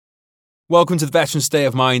Welcome to the Veteran State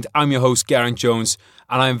of Mind. I'm your host, Geraint Jones,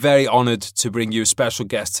 and I'm very honoured to bring you a special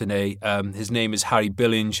guest today. His name is Harry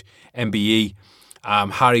Billinge, MBE.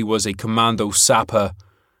 Harry was a commando sapper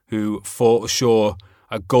who fought ashore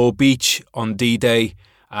at Gore Beach on D-Day.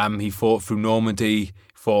 He fought through Normandy,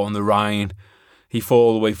 fought on the Rhine. He fought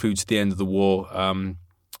all the way through to the end of the war.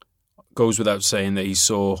 Goes without saying that he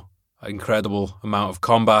saw an incredible amount of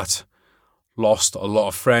combat, lost a lot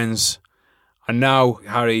of friends. And now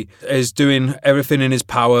Harry is doing everything in his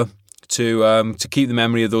power to keep the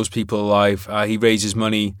memory of those people alive. He raises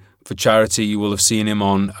money for charity. You will have seen him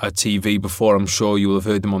on TV before. I'm sure you will have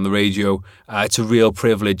heard him on the radio. It's a real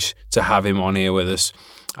privilege to have him on here with us.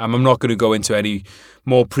 I'm not going to go into any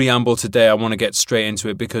more preamble today. I want to get straight into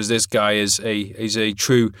it because this guy is a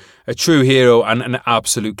true hero and an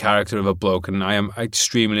absolute character of a bloke, and I am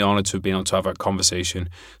extremely honoured to have been able to have a conversation.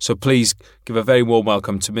 So please give a very warm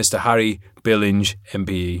welcome to Mr. Harry Billinge,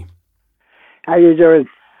 MBE. How you doing?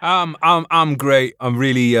 I'm great. I'm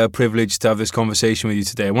really privileged to have this conversation with you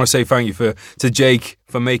today. I want to say thank you to Jake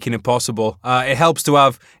for making it possible. It helps to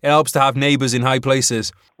have neighbours in high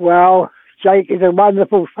places. Well, Jake is a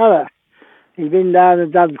wonderful fella. He's been down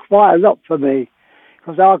and done quite a lot for me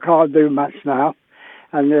because I can't do much now.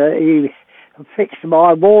 And he fixed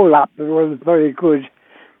my wall up. It was very good.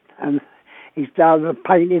 And he's down and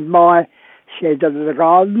painted my shed under the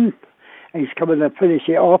garden. He's coming to finish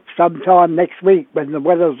it off sometime next week when the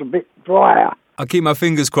weather's a bit drier. I'll keep my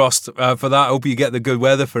fingers crossed for that. I hope you get the good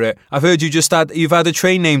weather for it. I've heard you've had a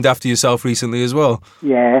train named after yourself recently as well.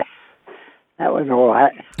 Yeah, that was all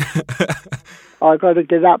right. I got to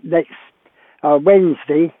get up next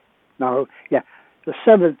Wednesday. The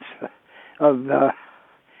 7th of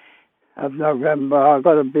November. I've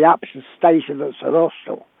got to be up to the station at St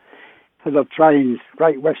Austell for the trains,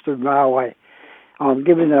 Great Western Railway. I'm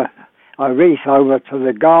giving a wreath over to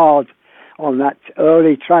the guard on that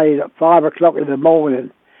early train at 5 o'clock in the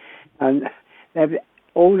morning. And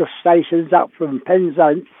all the stations up from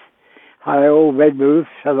Penzance, Hale, Redmove,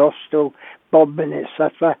 St Austell, Bodmin,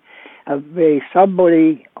 etc. And there's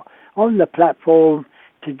somebody on the platform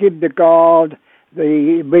to give the guard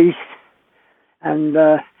the wreath, and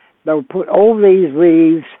they'll put all these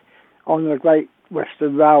wreaths on the Great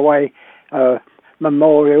Western Railway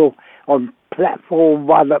memorial on platform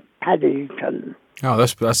 1 at Paddington. Oh,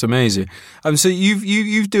 that's amazing. So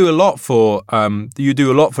you do a lot for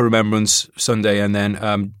Remembrance Sunday and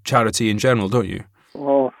then charity in general, don't you?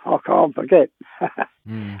 Well, I can't forget.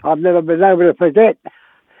 I've never been able to forget.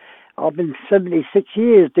 I've been 76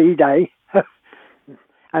 years D-Day,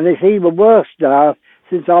 and it's even worse now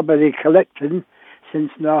since I've been collecting since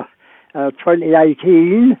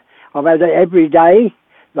 2018. I've had it every day,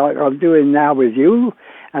 like I'm doing now with you,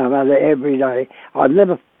 and I've had it every day. I've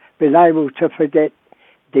never been able to forget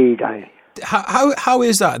D-Day. How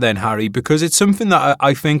is that then, Harry? Because it's something that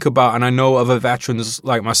I think about, and I know other veterans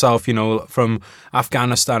like myself, from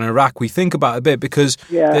Afghanistan and Iraq, we think about it a bit because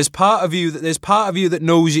there's part of you that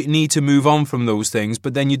knows you need to move on from those things,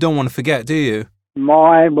 but then you don't want to forget, do you?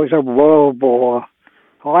 Mine was a world war.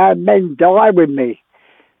 I had men die with me.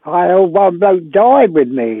 I had one bloke died with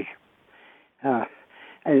me. And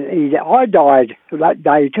I died that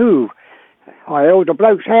day too. I held a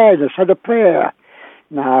bloke's hand and said a prayer.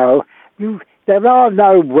 No. There are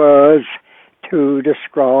no words to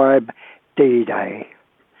describe D-Day.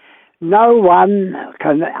 No one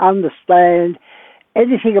can understand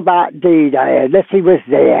anything about D-Day unless he was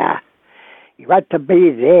there. You had to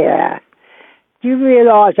be there. Do you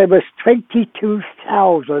realise there was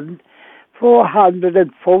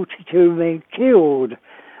 22,442 men killed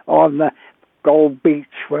on the Gold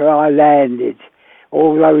Beach where I landed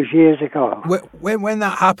all those years ago? When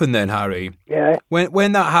that happened then, Harry? Yeah.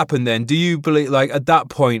 When that happened then, do you believe, at that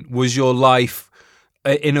point, was your life,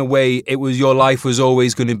 in a way, your life was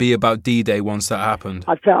always going to be about D-Day once that happened?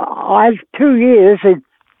 I had 2 years in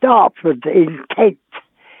Dartford, in Kent,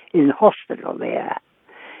 in hospital there.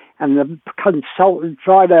 And the consultant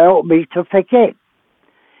tried to help me to forget.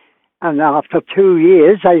 And after 2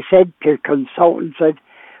 years, the consultant said,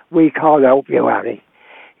 "We can't help you, Harry.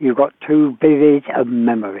 You've got too vivid a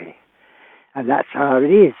memory." And that's how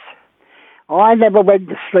it is. I never went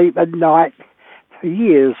to sleep at night for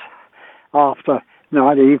years after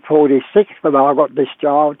 1946 when I got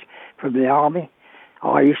discharged from the army.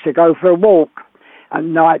 I used to go for a walk at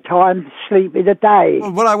night time, sleep in the day.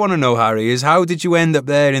 Well, what I want to know, Harry, is how did you end up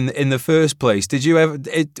there in the first place? Did you ever?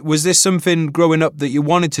 Was this something growing up that you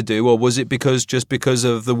wanted to do, or was it because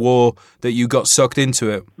of the war that you got sucked into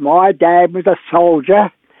it? My dad was a soldier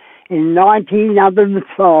in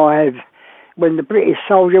 1905 when the British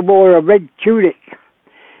soldier wore a red tunic.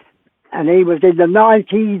 and he was in the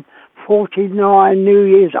 1949 New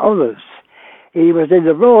Year's Honours. He was in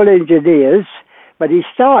the Royal Engineers, but he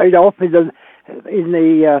started off in the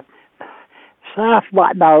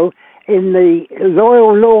in the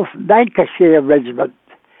Royal North Lancashire Regiment.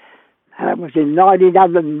 That was in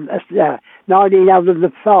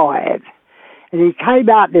 1905. And he came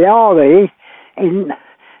out the army in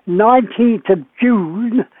 19th of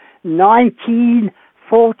June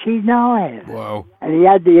 1949. Wow. And he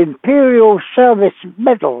had the Imperial Service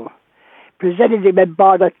Medal presented him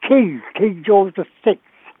by the King, King George VI,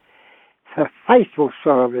 for faithful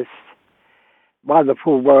service.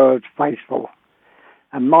 Wonderful words, faithful.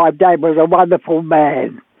 And my dad was a wonderful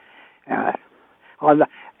man.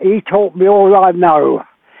 He taught me all I know,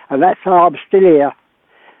 and that's how I'm still here.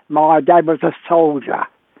 My dad was a soldier,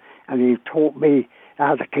 and he taught me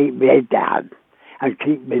how to keep my head down and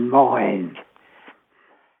keep my mind.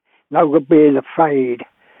 No good being afraid.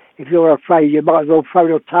 If you're afraid, you might as well throw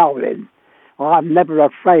the towel in. I'm never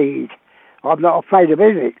afraid. I'm not afraid of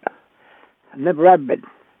anything. I never have been.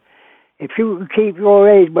 If you can keep your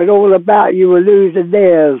head when all about you are losing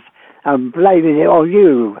theirs and blaming it on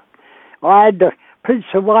you. I had the Prince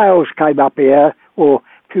of Wales came up here a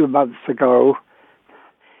few months ago,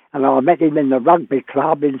 and I met him in the rugby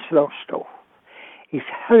club in Slostal. His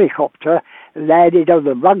helicopter landed on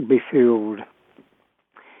the rugby field,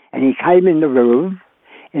 and he came in the room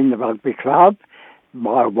in the rugby club,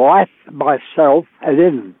 my wife, myself, and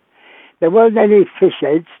him. There weren't any fish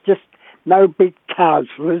heads, just no big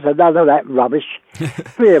councillors and none of that rubbish.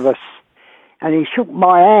 3 of us. And he shook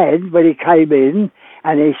my hand when he came in,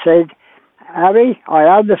 and he said, "Harry, I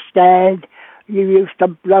understand you used to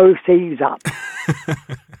blow things up."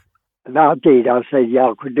 And I did. I said, yeah,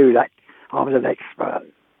 I could do that. I was an expert.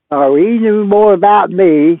 So he knew more about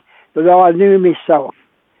me than I knew myself.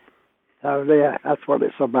 So there, that's what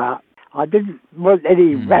it's about. I didn't want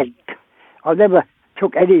any rank. I never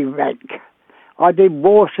took any rank. I did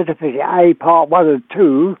War Certificate A Part 1 and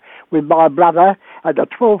 2 with my brother at the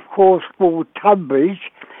 12th Corps School,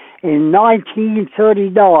 Tunbridge, in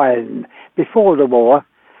 1939, before the war,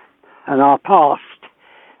 and I passed.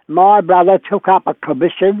 My brother took up a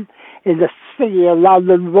commission in the City of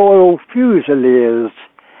London Royal Fusiliers,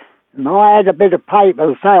 and I had a bit of paper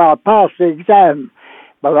to say I passed the exam,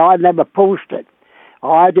 but I never pushed it.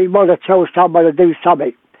 I didn't want to tell someone to do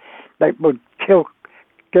something that would get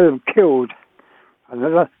them killed.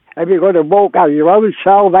 And if you've got to walk out your own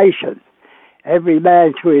salvation, every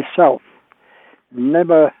man to himself,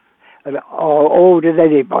 never ordered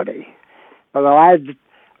anybody. But I had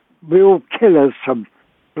real killers from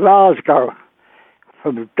Glasgow,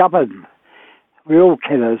 from Govan, real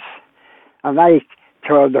killers, and they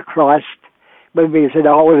turned to Christ. When we was in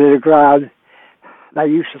a hole in the ground, they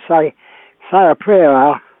used to say a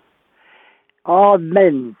prayer, our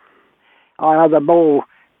men, I had them all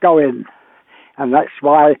going. And that's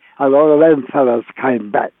why a lot of them fellas came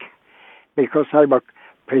back, because they were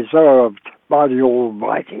preserved by the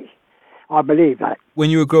Almighty. I believe that. When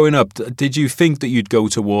you were growing up, did you think that you'd go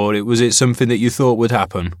to war? Was it something that you thought would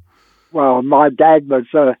happen? Well, my dad was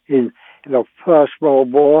in the First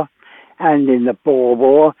World War and in the Boer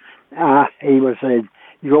War. He was in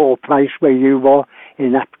your place where you were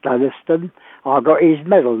in Afghanistan. I got his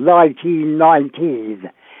medal, 1919.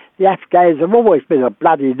 The Afghans have always been a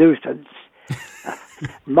bloody nuisance.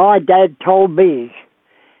 My dad told me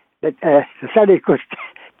that the Senegal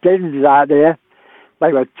Gens out there,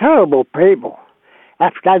 they were terrible people.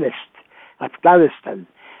 Afghanistan.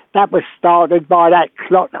 That was started by that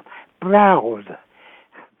clot Brown,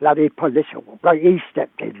 bloody politician. He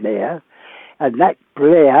stepped in there, and that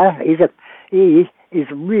Blair, he is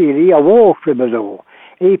really a war criminal.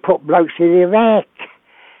 He put blokes in Iraq.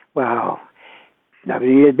 Well,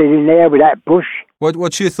 nobody had been in there with that Bush.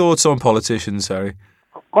 What's your thoughts on politicians, Harry?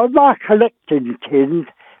 On my collecting tin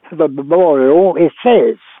for the memorial, it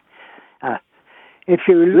says, if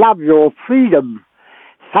you love your freedom,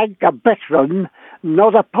 thank a veteran,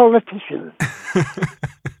 not a politician.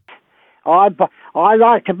 I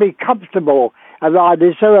like to be comfortable, and I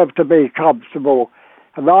deserve to be comfortable.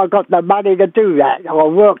 And I got the money to do that. I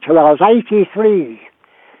worked till I was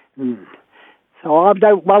 83. So I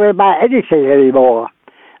don't worry about anything anymore.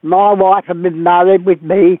 My wife had been married with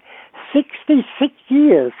me 66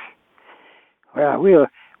 years. Well,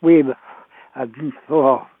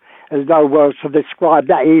 there's no words to describe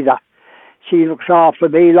that either. She looks after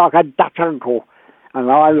me like a Dutch uncle, and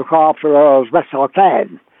I look after her as best I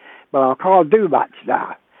can. But I can't do much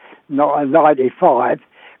now. Not at 95,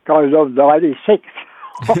 going on 96.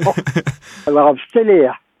 And I'm still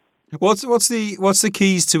here. What's the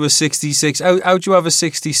keys to a 66? How do you have a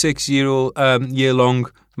 66 year long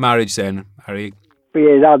marriage then, Harry?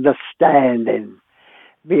 Being understanding,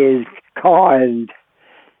 being kind,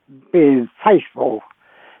 being faithful.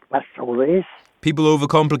 That's all it is. People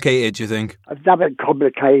overcomplicate it, do you think? There's nothing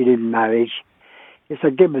complicated in marriage. It's a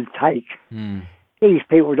give and take. Mm. These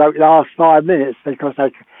people don't last 5 minutes because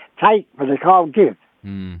they take, but they can't give.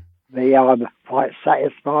 Mm. Me, I'm quite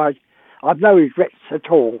satisfied. I've no regrets at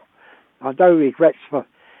all. I've no regrets for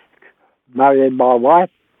marrying my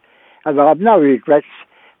wife, and I've no regrets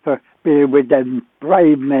for being with them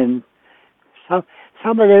brave men.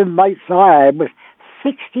 Some of them mates I had was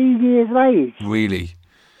 16 years of age. Really?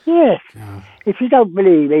 Yes. Yeah. If you don't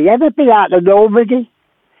believe me, ever been out to Normandy?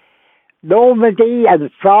 Normandy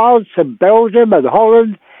and France and Belgium and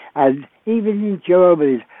Holland and even in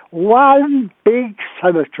Germany. One big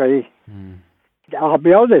cemetery. Mm. I'll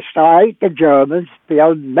be honest, I hate the Germans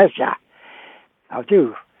beyond measure. I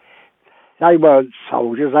do. They weren't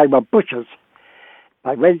soldiers, they were butchers.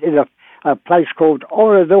 They went in a place called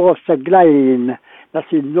Oradour-sur-Glane,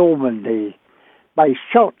 that's in Normandy. They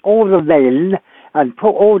shot all the men and put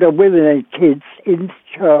all the women and kids in the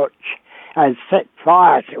church and set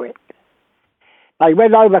fire to it. They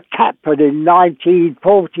went over Catford in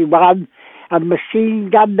 1941 and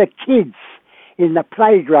machine-gunned the kids in the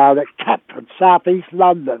playground at Catford, South East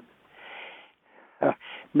London.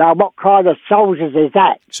 Now, what kind of soldiers is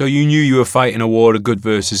that? So you knew you were fighting a war of good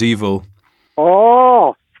versus evil?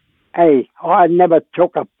 Oh, hey, I never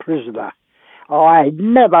took a prisoner. I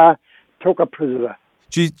never took a prisoner.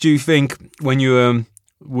 Do you think when you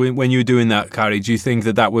when you were doing that, Carrie, do you think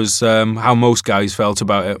that was how most guys felt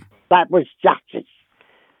about it? That was justice.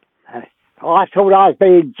 I thought I was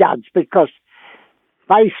being judged because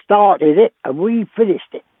they started it and we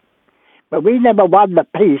finished it. But we never won the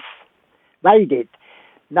peace. They did.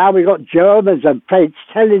 Now we got Germans and French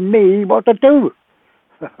telling me what to do.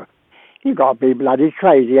 You got to be bloody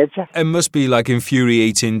crazy, ain't you? It must be like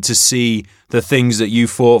infuriating to see the things that you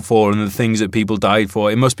fought for and the things that people died for.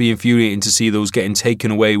 It must be infuriating to see those getting taken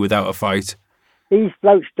away without a fight. These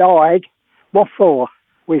blokes died. What for?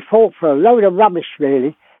 We fought for a load of rubbish,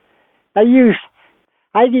 really. They used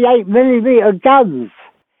 88mm guns.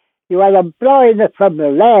 You had them blowing it from the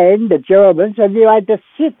land, the Germans, and you had the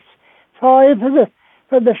ships firing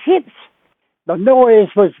from the ships. The noise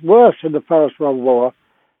was worse than the First World War.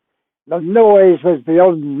 The noise was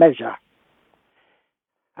beyond measure.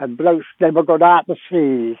 And blokes never got out the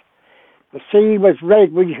sea. The sea was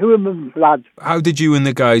red with human blood. How did you and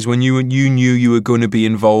the guys, when you knew you were going to be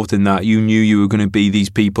involved in that, you knew you were going to be these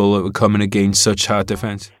people that were coming against such hard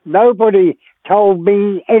defence? Nobody told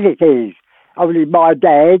me anything, only my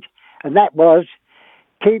dad, and that was,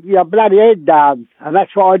 keep your bloody head down, and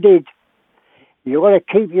that's what I did. You got to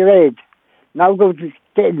keep your head. No good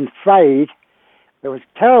getting afraid. There was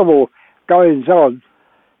terrible goings on,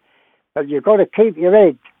 but you've got to keep your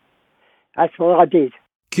head. That's what I did.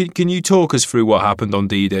 Can you talk us through what happened on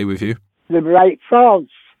D-Day with you? Liberate France,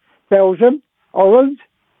 Belgium, Holland,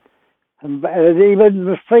 and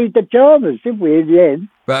even freed the Germans, didn't we, in the end?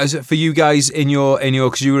 But as for you guys in your,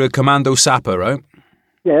 because you were a commando sapper, right?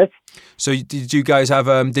 Yes. So did you guys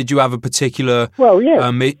have did you have a particular? Well,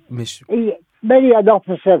 yes. Many an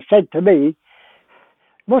officer said to me,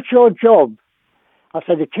 "What's your job?" I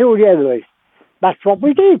said, "To kill the enemy." That's what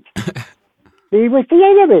we did. He was the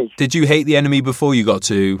enemy. Did you hate the enemy before you got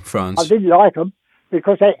to France? I didn't like them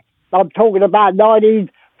because I'm talking about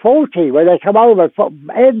 1940 when they come over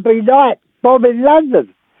every night bombing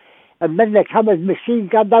London, and then they come and machine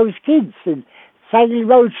gun those kids in Sandy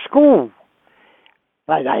Road School.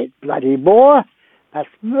 They ain't bloody war. That's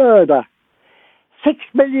murder. 6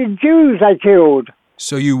 million Jews they killed.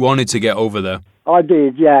 So you wanted to get over there? I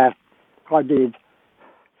did, yeah. I did.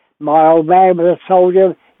 My old man was a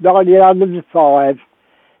soldier, 1905.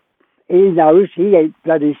 He knows, he ain't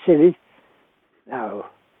bloody silly. No.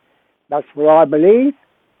 That's what I believe,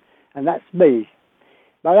 and that's me.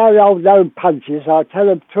 My own old known punches, I tell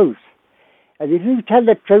them truth. And if you tell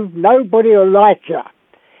the truth, nobody will like you.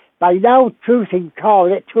 They know truth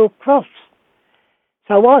incarnate to a cross.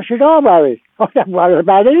 So why should I worry? I don't worry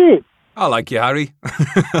about it. I like you, Harry.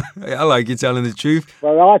 I like you telling the truth.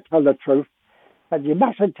 Well, I tell the truth. But you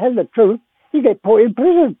mustn't tell the truth. You get put in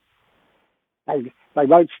prison. They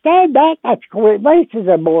won't stand that. That's called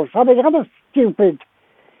racism or something other stupid.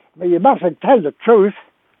 But you mustn't tell the truth.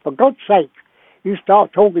 For God's sake, you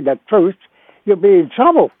start talking the truth, you'll be in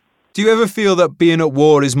trouble. Do you ever feel that being at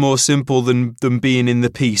war is more simple than being in the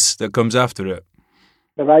peace that comes after it?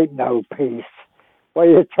 There ain't no peace. What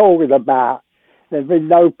are you talking about? There's been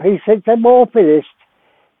no peace since the war finished.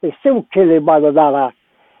 They're still killing one another.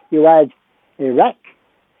 You had Iraq,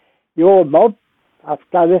 your mob,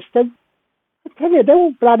 Afghanistan. I tell you, they're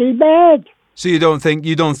all bloody mad. So you don't think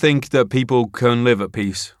that people can live at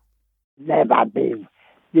peace? Never been.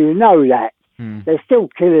 You know that. They're still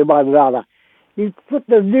killing one another. You put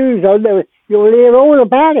the news on there, you'll hear all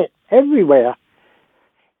about it everywhere.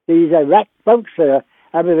 These Iraq folks are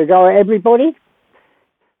having to go at everybody.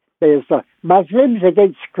 There's the Muslims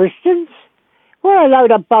against Christians. What a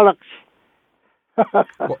load of bollocks!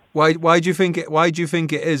 Why do you think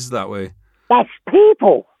it is that way? That's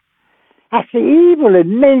people. That's the evil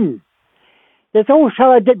in men. There's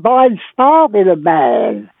also a divine spark in a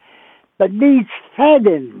man that needs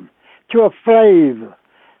fanning to a flame.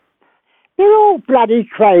 They're all bloody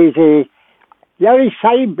crazy. The only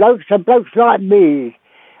sane blokes are blokes like me,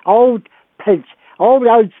 old age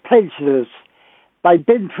pensioners. They've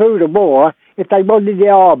been through the war if they wanted the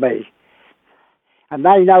army. And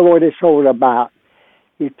they know what it's all about.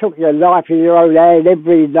 You took your life in your own hand.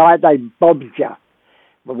 Every night they bombed you.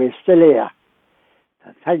 But we're still here.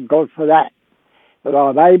 And thank God for that. But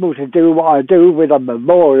I'm able to do what I do with a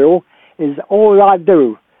memorial is all I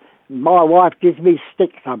do. My wife gives me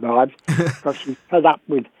stick sometimes because she's fed up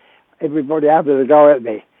with everybody having to go at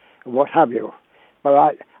me and what have you.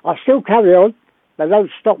 But I still carry on. They don't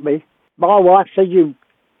stop me. My wife said, "You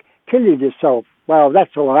killing yourself." Well,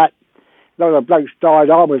 that's all right. A lot of blokes died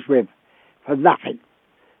I was with for nothing.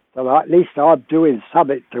 So at least I'm doing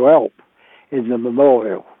something to help in the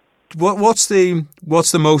memorial. What's the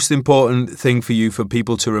most important thing for you for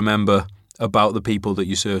people to remember about the people that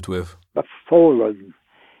you served with? The fallen.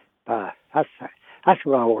 That's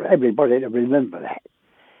what I want everybody to remember that.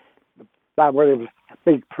 That was a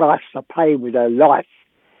big price to pay with their life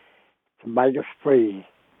to make us free.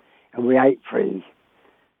 And we ain't free.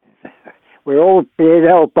 We're all being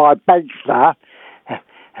held by banks now.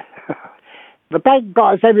 The bank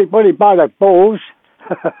got us everybody by the balls.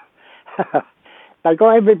 They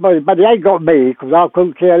got everybody, but they ain't got me because I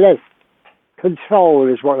couldn't care less. Control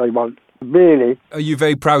is what they want, really. Are you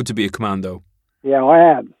very proud to be a commando? Yeah,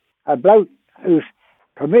 I am. A bloke who's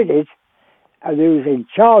committed and who's in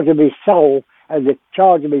charge of his soul and in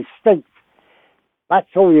charge of his strength.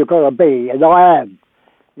 That's all you've got to be, and I am.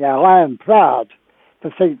 Yeah, I am proud to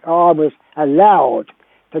think I was allowed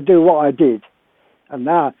to do what I did. And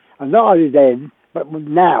now, and not only then, but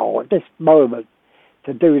now, at this moment,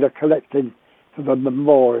 to do the collecting for the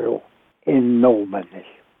memorial in Normandy.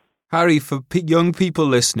 Harry, for young people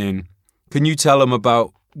listening, can you tell them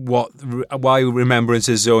about why remembrance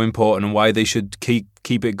is so important and why they should keep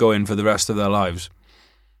it going for the rest of their lives?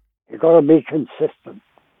 You've got to be consistent.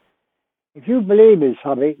 If you believe in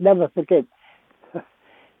something, never forget.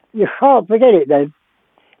 You can't forget it then.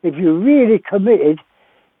 If you're really committed,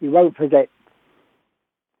 you won't forget.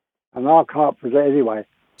 And I can't forget anyway.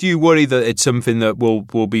 Do you worry that it's something that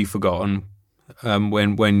will be forgotten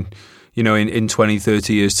when in 20,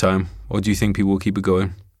 30 years' time? Or do you think people will keep it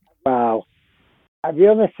going? Wow. Have you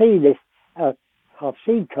ever seen this? I've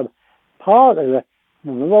seen part of the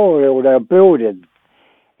memorial they're building.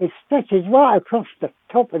 It stretches right across the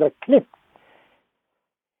top of the cliff.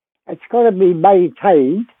 It's got to be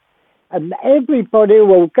maintained, and everybody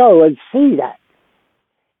will go and see that.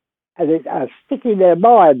 And it stick in their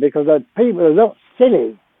mind because the people are not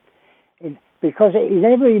silly. Because in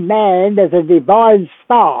every man there's a divine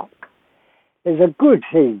spark. There's a good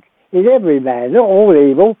thing in every man, not all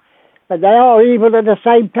evil, but they are evil at the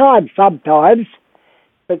same time sometimes.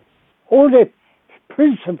 But all the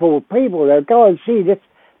principled people that go and see this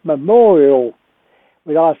memorial,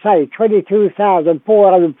 with I say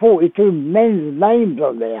 22,442 men's names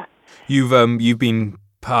on there. You've been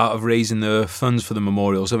part of raising the funds for the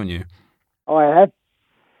memorials, haven't you? I have.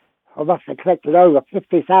 I must have collected over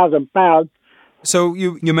 £50,000. So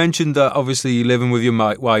you mentioned that obviously you're living with your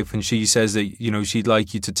wife, and she says that she'd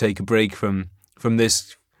like you to take a break from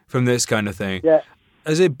this kind of thing. Yeah.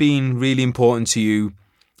 Has it been really important to you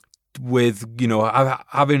with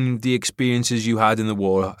having the experiences you had in the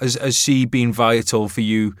war? Has she been vital for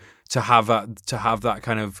you to have that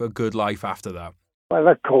kind of a good life after that? Well,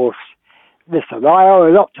 of course. Listen, I owe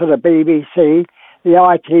a lot to the BBC, the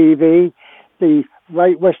ITV, the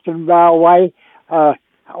Great Western Railway.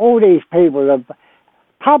 All these people have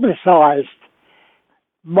publicised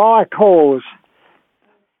my cause,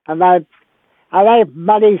 and they've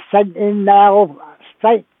money sent in now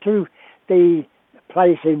straight to the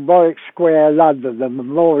place in Warwick Square, London, the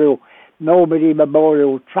Normandy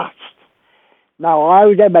Memorial Trust. Now, I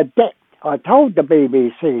owe them a debt. I told the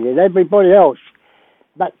BBC and everybody else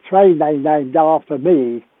that train they named after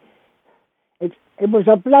me. It was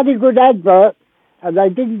a bloody good advert, And they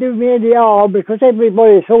didn't do me any harm because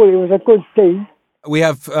everybody thought it was a good thing. We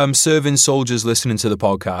have serving soldiers listening to the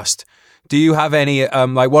podcast. Do you have any,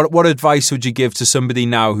 what advice would you give to somebody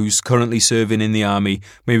now who's currently serving in the army?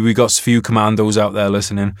 Maybe we got a few commandos out there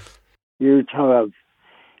listening. You tell them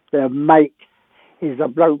their mate is the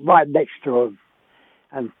bloke right next to them.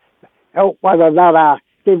 And help one another,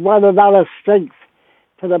 give one another strength.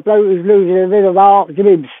 To the bloke who's losing a bit of heart, give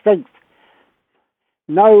him strength.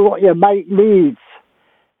 Know what your mate needs.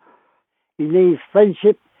 He needs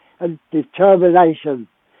friendship and determination.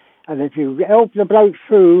 And if you help the bloke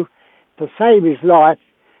through to save his life,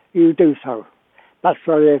 you do so. That's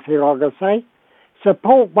the only thing I can say.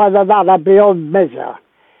 Support one another beyond measure.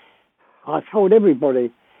 I told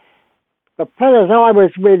everybody, the fellas I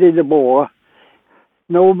was with in the war,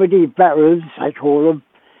 Normandy veterans, they call them,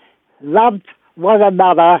 loved one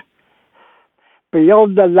another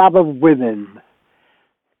beyond the love of women.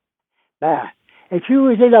 Now, if you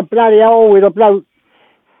was in a bloody hole with a bloke,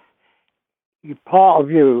 he's part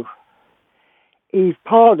of you. He's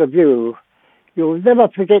part of you. You'll never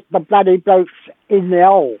forget the bloody blokes in the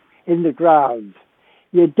hole, in the ground.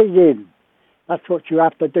 You dig in. That's what you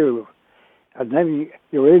have to do. And then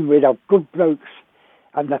you're in with the good blokes.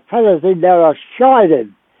 And the fellas in there are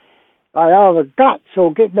shining. They are the guts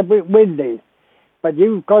or getting a bit windy. But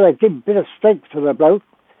you've got to give a bit of strength to the bloke.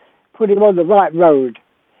 Put him on the right road.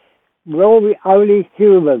 We're all only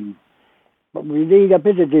human. But we need a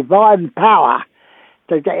bit of divine power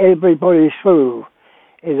to get everybody through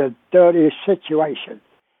in a dirty situation.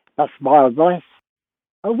 That's my advice.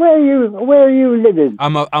 And where are you living?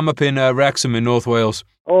 I'm up in Wrexham in North Wales.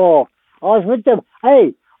 Oh, I was with them.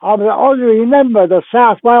 Hey, I'm an honorary member of the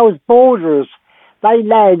South Wales Borderers. They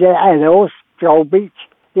landed at Annals, Joel Beach.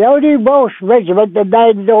 The only Welsh regiment that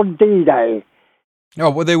landed on D-Day. Oh,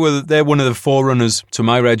 well, they're one of the forerunners to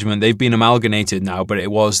my regiment. They've been amalgamated now, but it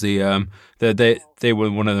was they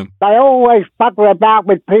were one of them. They always bugger about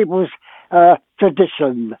with people's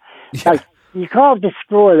tradition. Yeah. So you can't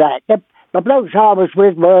destroy that. The blokes I was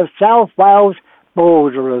with were South Wales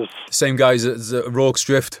Borderers. Same guys as Rorke's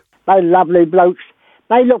Drift. They lovely blokes.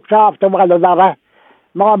 They looked after one another.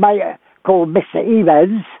 My mate called Mr.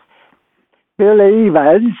 Evans, Billy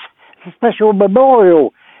Evans, a special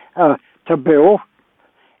memorial to Bill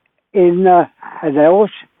in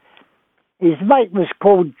Annals. His mate was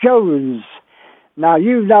called Jones. Now,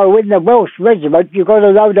 you know, in the Welsh regiment, you've got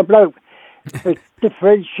to know the bloke to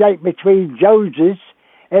differentiate between Joneses,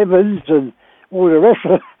 Evans, and all the rest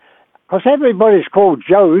of it. Because everybody's called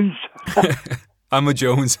Jones. I'm a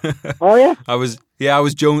Jones. Oh, yeah? I was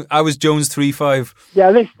Jones 3-5.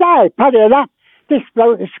 Yeah, this day, funny enough, this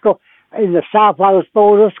bloke is called, in the South Wales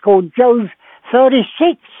Borders, called Jones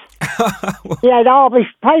 36. He had half his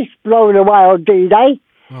place blown away on D-Day.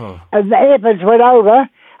 Oh. And the Evans went over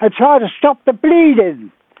and tried to stop the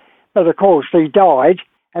bleeding. But of course he died,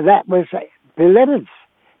 and that was Bill Evans.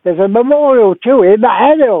 There's a memorial to him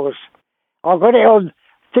at Annals. I've got it on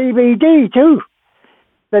DVD too.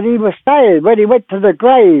 That he was saying when he went to the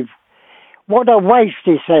grave, what a waste,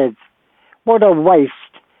 he said. What a waste.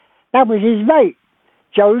 That was his mate,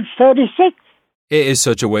 Jones 36. It is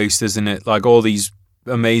such a waste, isn't it? Like all these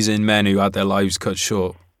amazing men who had their lives cut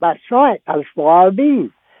short. That's right. That's why I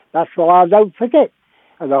mean. That's why I don't forget.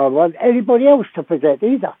 And I don't want anybody else to forget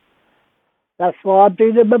either. That's why I'm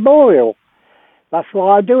doing the memorial. That's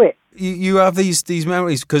why I do it. You have these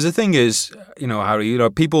memories, because the thing is, Harry,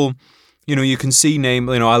 people, you can see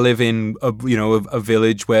I live in a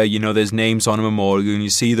village where, there's names on a memorial and you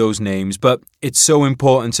see those names, but it's so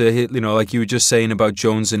important to hit, like you were just saying about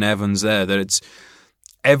Jones and Evans there, that it's,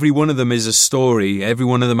 every one of them is a story. Every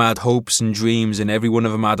one of them had hopes and dreams, and every one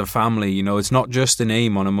of them had a family. It's not just a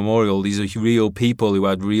name on a memorial. These are real people who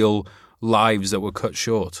had real lives that were cut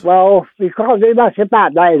short. Well, you can't do much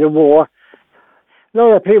about that in the war. A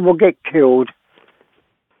lot of people get killed.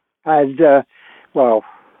 And,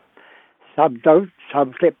 some don't,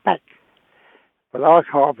 some slip back. But I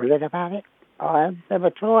can't forget about it. I have never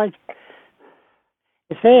tried.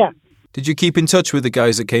 It's there. Did you keep in touch with the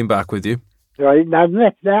guys that came back with you? There ain't none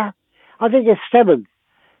left now. I think it's 7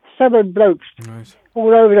 blokes, Right.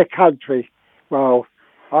 all over the country. Well,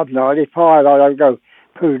 I'm 95, I don't go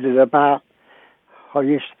poodling about. I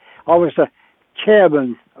was the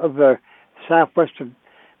chairman of the Southwestern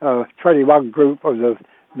 21 group of the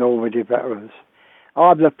Normandy veterans.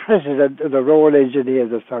 I'm the president of the Royal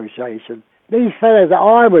Engineers Association. These fellas that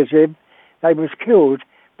I was in, they was killed,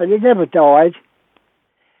 but they never died.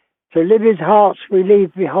 To live in hearts we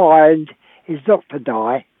leave behind is not to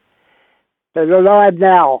die. They're alive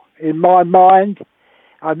now in my mind.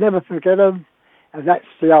 I'll never forget them, and that's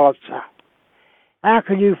the answer. How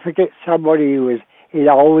can you forget somebody who was in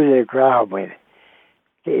a hole in the ground with,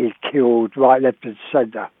 getting killed right, left and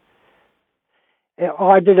centre?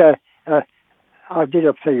 I did a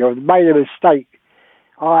thing, I made a mistake.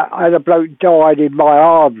 I had a bloke died in my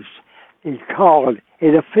arms in Caen,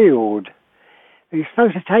 in a field. He was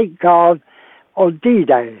supposed to take Caen on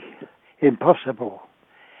D-Day. Impossible.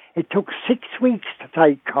 It took 6 weeks to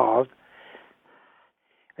take Caen.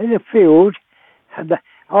 In the field, and the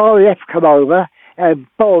RAF come over and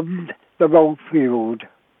bombed the wrong field.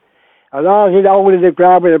 And I was in a hole in the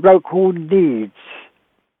ground with a bloke called Needs.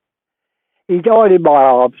 He died in my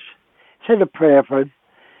arms, said a prayer for him,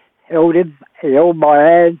 held him, he held my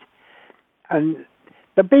hand, and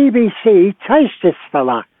the BBC traced this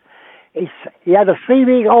fella. He had a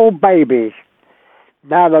 3-week-old baby.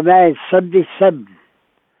 Now the man's 77.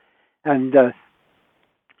 And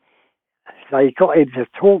they got him to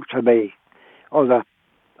talk to me on the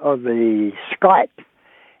Skype.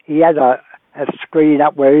 He had a screen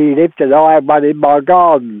up where he lived, and I had one in my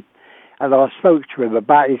garden. And I spoke to him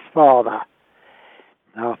about his father.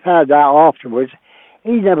 And I found out afterwards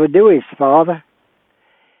he never knew his father.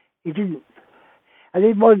 He didn't. And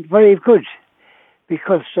it wasn't very good,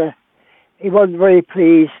 because he wasn't very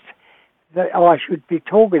pleased that I should be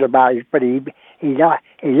talking about it, but he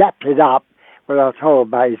lapped it up when I told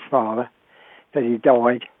him about his father, that he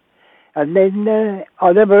died. And then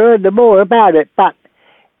I never heard no more about it, but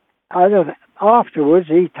afterwards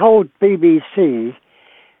he told BBC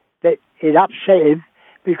that it upset him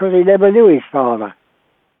because he never knew his father.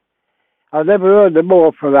 I never heard no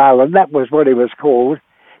more from Alan, that was what he was called,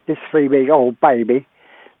 this 3-week-old baby,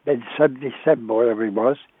 then 77, whatever he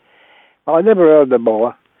was. I never heard no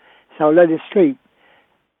more, so I let him sleep.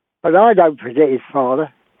 But I don't forget his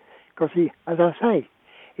father, because he, as I say,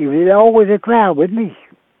 he was always in the ground with me.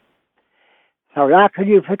 So how can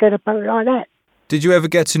you forget about it like that? Did you ever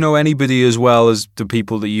get to know anybody as well as the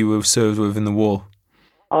people that you have served with in the war?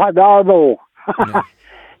 I know them all. Yeah.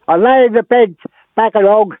 I lay in the bed, back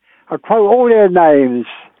along, I quote all their names.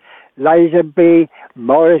 Lazenby,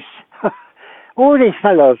 Morris, all these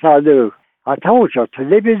fellows I knew. I told you, to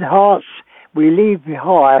live in hearts we leave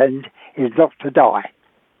behind is not to die.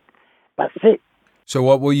 That's it. So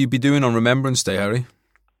what will you be doing on Remembrance Day, Harry?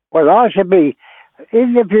 Well, I should be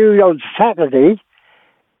interviewed on Saturday,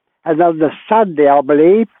 and on the Sunday, I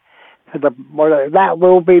believe, that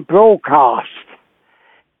will be broadcast,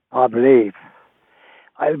 I believe.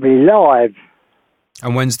 It'll be live.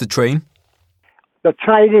 And when's the train? The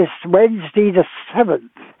train is Wednesday the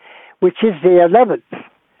 7th, which is the 11th,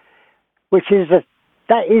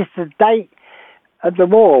 that is the date of the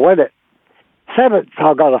war, isn't it? 7th,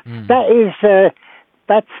 I got it.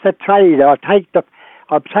 That's the train. I'm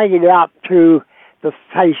taking it up to the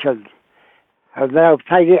station, and they'll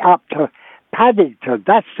take it up to Paddington.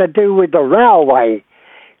 That's to do with the railway,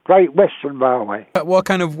 Great Western Railway. What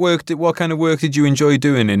kind of work did you enjoy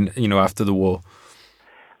doing after the war?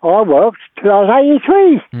 I worked till I was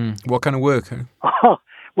 83. What kind of work?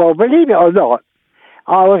 Well, believe it or not,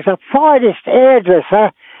 I was the finest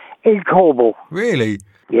hairdresser in Cornwall. Really?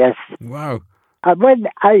 Yes. Wow. And when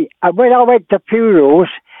I went to funerals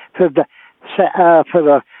for the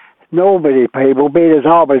Normandy people, being as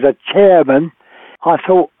I was a chairman, I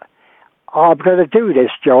thought, I'm going to do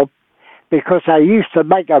this job, because they used to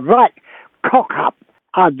make a right cock-up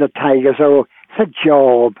undertaker, so it's a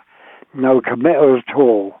job, no committal at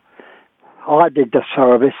all. I did the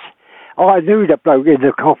service. I knew the bloke in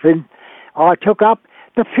the coffin. I took up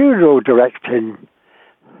the funeral directing.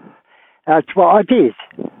 That's what I did.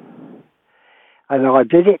 And I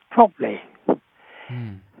did it properly.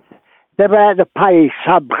 Never had to pay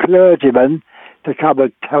some clergyman to come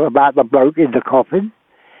and tell about the bloke in the coffin.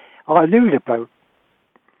 I knew the bloke.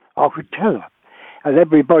 I could tell them. And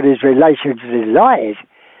everybody's relations delighted.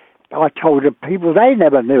 I told the people they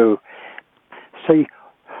never knew. See,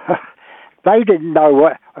 they didn't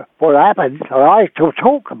know what happened. So I used to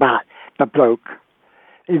talk about the bloke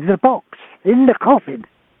in the box, in the coffin.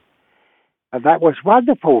 And that was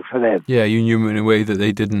wonderful for them. Yeah, you knew in a way that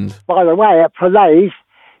they didn't. By the way, at Falaise,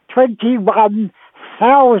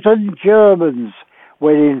 21,000 Germans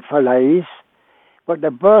went in Falaise, but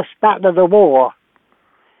the first battle of the war.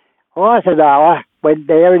 Eisenhower went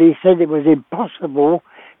there and he said it was impossible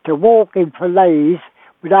to walk in Falaise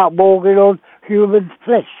without walking on human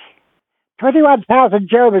flesh. 21,000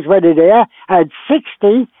 Germans went in there and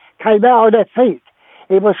 60 came out on their feet.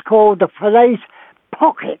 It was called the Falaise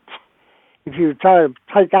Pocket. If you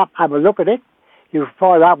take up, have a look at it, you'll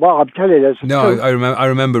find out what I'm telling you. No, I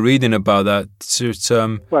remember reading about that. So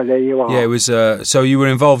well, there you are. Yeah, it was. So you were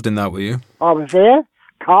involved in that, were you? I was there,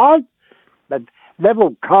 Caen, and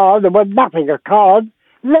leveled Caen. There was nothing at Caen.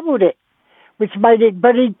 Levelled it, which made it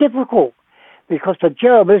very difficult because the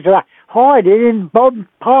Germans were hiding in bomb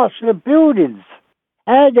parts of the buildings.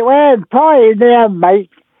 Hand to hand fighting there, mate.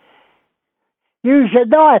 Use your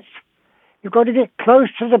knife. You've got to get close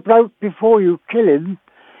to the bloke before you kill him,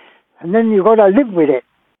 and then you've got to live with it.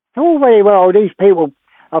 It's all very well these people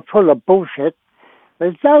are full of bullshit.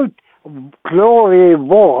 There's no glory in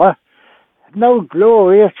war. No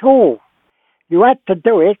glory at all. You had to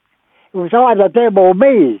do it. It was either them or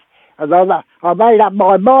me. And I made up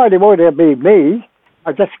my mind it wouldn't be me.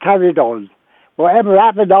 I just carried on. Whatever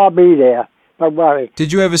happened, I'll be there. Don't worry.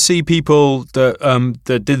 Did you ever see people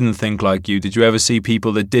that didn't think like you? Did you ever see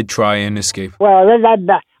people that did try and escape? Well,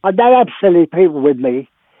 I don't have silly people with me.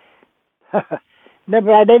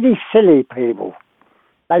 Never had any silly people.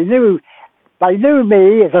 They knew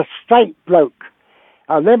me as a straight bloke.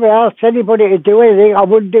 I never asked anybody to do anything I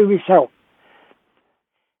wouldn't do myself.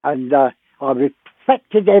 And I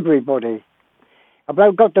respected everybody. A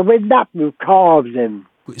bloke got the wind up, you carved him.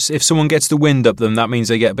 If someone gets the wind up them, that means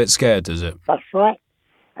they get a bit scared, does it? That's right.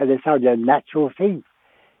 And it's only a natural thing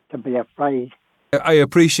to be afraid. I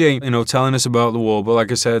appreciate, telling us about the war, but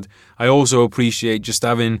like I said, I also appreciate just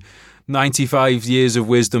having 95 years of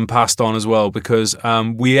wisdom passed on as well, because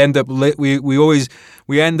we end up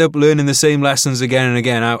we end up learning the same lessons again and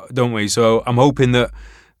again, don't we? So I'm hoping that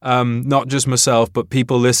not just myself, but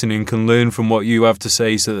people listening can learn from what you have to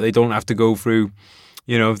say, so that they don't have to go through,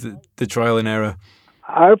 the trial and error.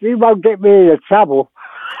 I hope you won't get me into trouble.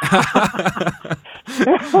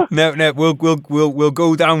 No, we'll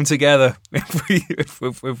go down together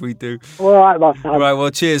if we do. All right, my son. All right, well,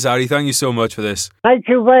 cheers, Harry. Thank you so much for this. Thank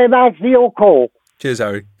you very much for your call. Cheers,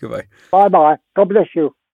 Harry. Goodbye. Bye-bye. God bless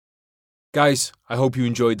you. Guys, I hope you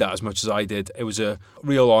enjoyed that as much as I did. It was a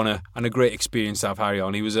real honour and a great experience to have Harry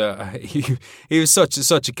on. He was he was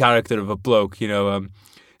such a character of a bloke,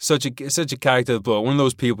 such a character of a bloke. One of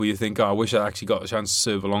those people you think, I wish I actually got a chance to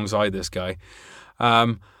serve alongside this guy.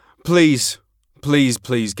 Please,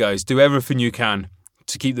 guys, do everything you can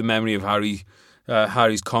to keep the memory of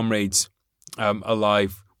Harry's comrades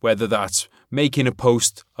alive, whether that's making a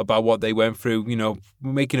post about what they went through,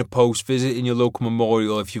 making a post, visiting your local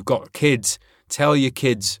memorial. If you've got kids, tell your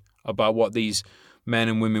kids about what these men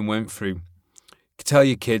and women went through. Tell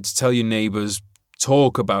your kids, tell your neighbours,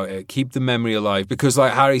 talk about it, keep the memory alive. Because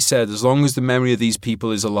like Harry said, as long as the memory of these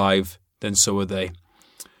people is alive, then so are they.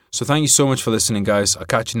 So thank you so much for listening, guys. I'll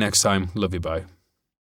catch you next time. Love you, bye.